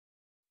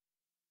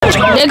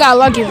They got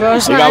lucky, bro.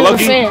 It's not even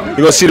fair. You're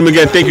gonna see them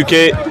again. Thank you,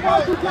 kid.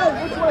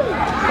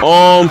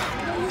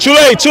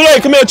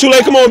 Chule, come here,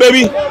 Chule. Come on,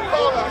 baby.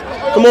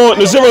 Come on,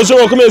 the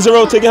 0-0. Come here,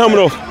 0. Take your helmet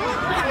off.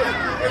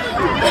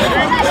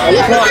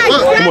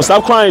 Come on,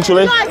 stop crying,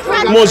 Chule.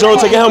 Come on, 0.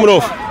 Take your helmet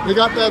off.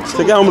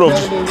 Take your helmet off.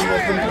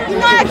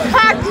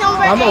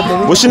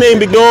 What's your name,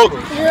 big dog?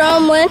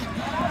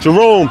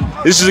 Jerome.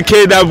 This is a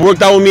kid that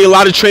worked out with me, a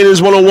lot of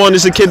trainings one-on-one.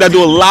 This is a kid that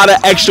do a lot of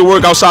extra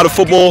work outside of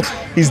football.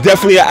 He's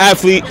definitely an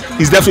athlete.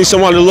 He's definitely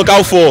someone to look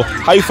out for.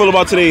 How you feel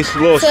about today's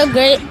loss? Feel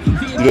great.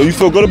 You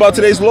feel good about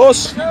today's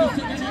loss?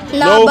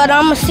 No, but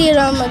I'm going to see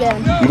them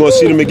again. You're going to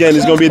see them again.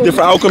 It's going to be a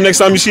different outcome next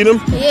time you see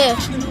them? Yeah.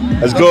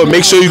 Let's go.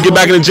 Make sure you get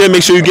back in the gym.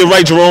 Make sure you get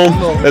right, Jerome.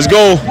 Let's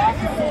go.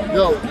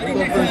 Yo,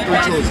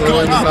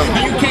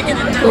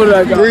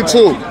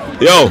 3-2.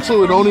 Yo.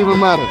 3-2, it don't even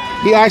matter.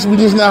 He asked me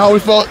just now how we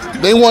felt.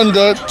 They won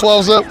good,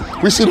 12's up.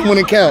 We see them when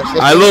it counts. All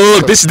right,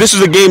 look. This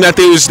was a game that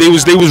they was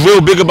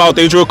real big about.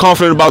 They was real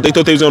confident about. They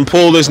thought they was gonna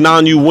pull this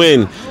non-U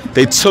win.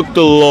 They took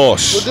the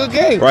loss. It was a good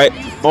game. Right.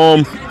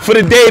 For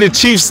the day, the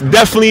Chiefs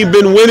definitely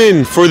been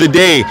winning for the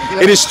day.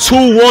 It is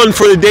 2-1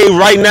 for the day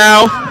right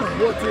now.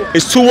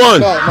 It's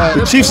 2-1.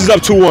 The Chiefs is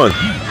up 2-1.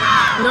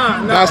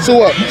 Nah, it's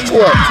 2 up. It's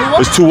 2 up.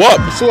 It's 2 up.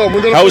 It's 2 up.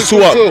 How is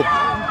 2 up?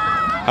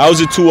 How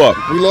is it 2 up?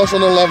 We lost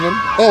on 11.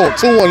 Oh,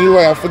 2-1. You're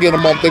right. I forget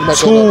them. I'm thinking about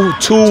 2-1.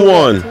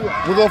 2-1.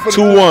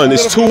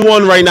 It's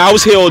 2-1 right now. I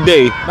was here all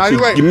day. Nah, you're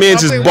right. Your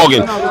man's is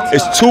bugging.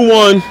 It's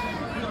 2-1.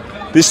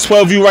 This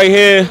 12U right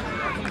here.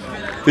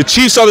 The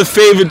Chiefs are the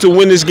favorite to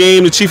win this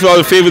game. The Chiefs are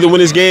the favorite to win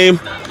this game.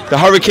 The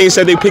Hurricanes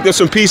said they picked up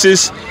some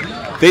pieces.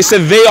 They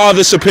said they are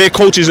the superior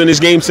coaches in this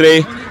game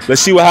today.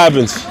 Let's see what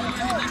happens.